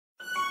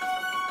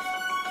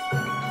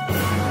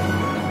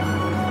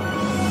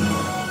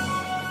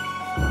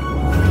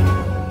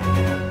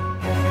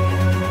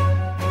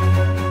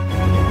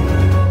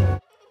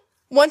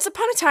Once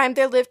upon a time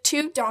there lived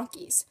two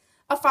donkeys,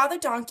 a father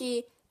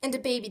donkey and a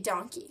baby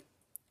donkey.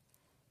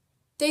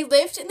 They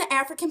lived in the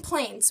African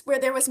plains where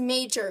there was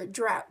major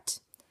drought.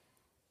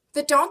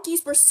 The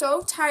donkeys were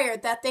so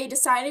tired that they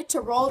decided to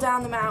roll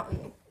down the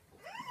mountain.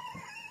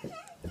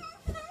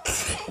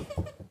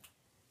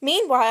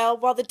 Meanwhile,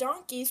 while the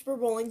donkeys were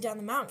rolling down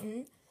the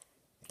mountain,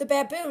 the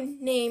baboon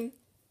named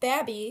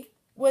Babby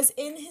was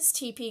in his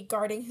teepee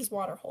guarding his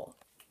water hole.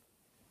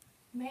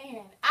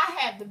 Man, I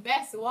have the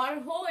best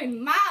water hole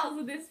in miles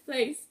of this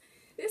place.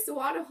 This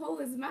water hole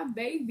is my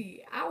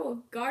baby. I will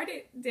guard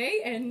it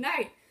day and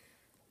night.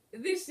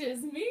 This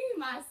is me,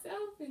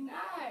 myself, and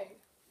I.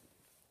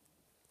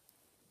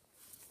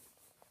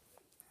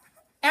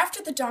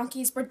 After the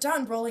donkeys were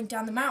done rolling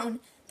down the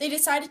mountain, they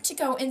decided to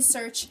go in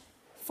search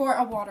for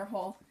a water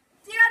hole.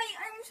 Daddy,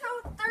 I'm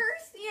so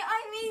thirsty. I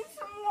need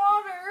some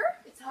water.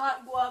 It's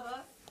hot,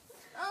 Guava.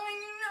 I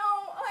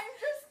know. I'm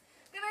just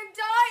gonna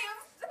die of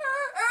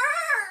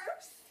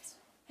thirst.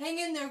 Hang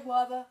in there,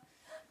 Guava.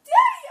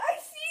 Daddy, I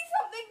see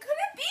something. Could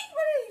it be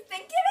what I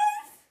think it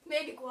is?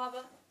 Maybe,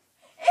 Guava.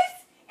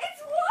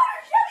 It's water.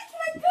 Daddy,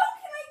 can I go?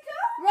 Can I go?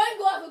 Run,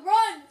 Guava,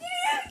 run!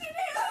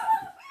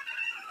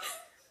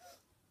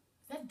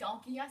 Is that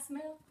donkey I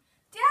smell?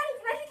 Daddy,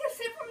 can I take a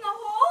sip from the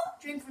hole?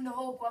 Drink from the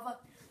hole, Guava.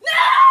 No!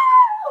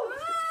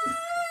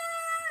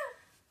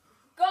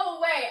 Go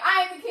away.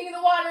 I am the king of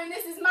the water, and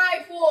this is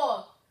my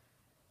pool.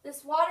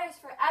 This water is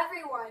for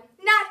everyone.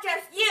 Not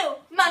just you,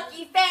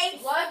 monkey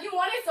face. Well, if you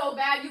want it so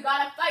bad, you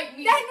gotta fight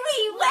me. Then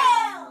we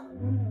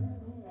will!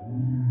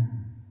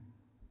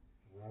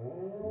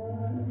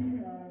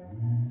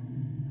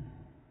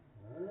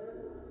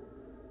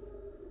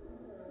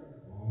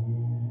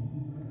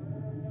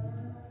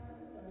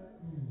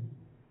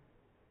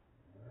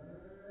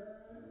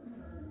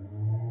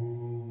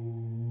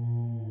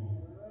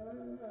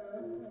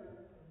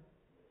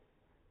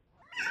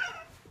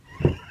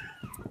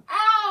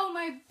 Ow,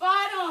 my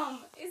bottom.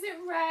 Is it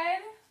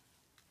red?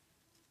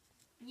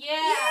 Yeah,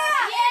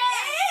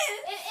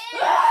 It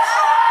is.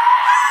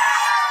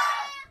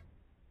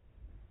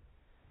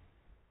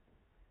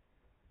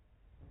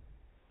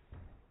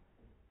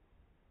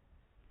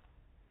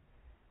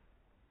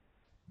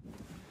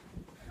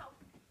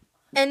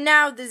 And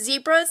now the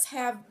zebras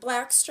have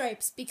black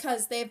stripes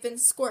because they have been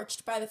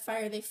scorched by the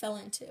fire they fell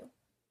into.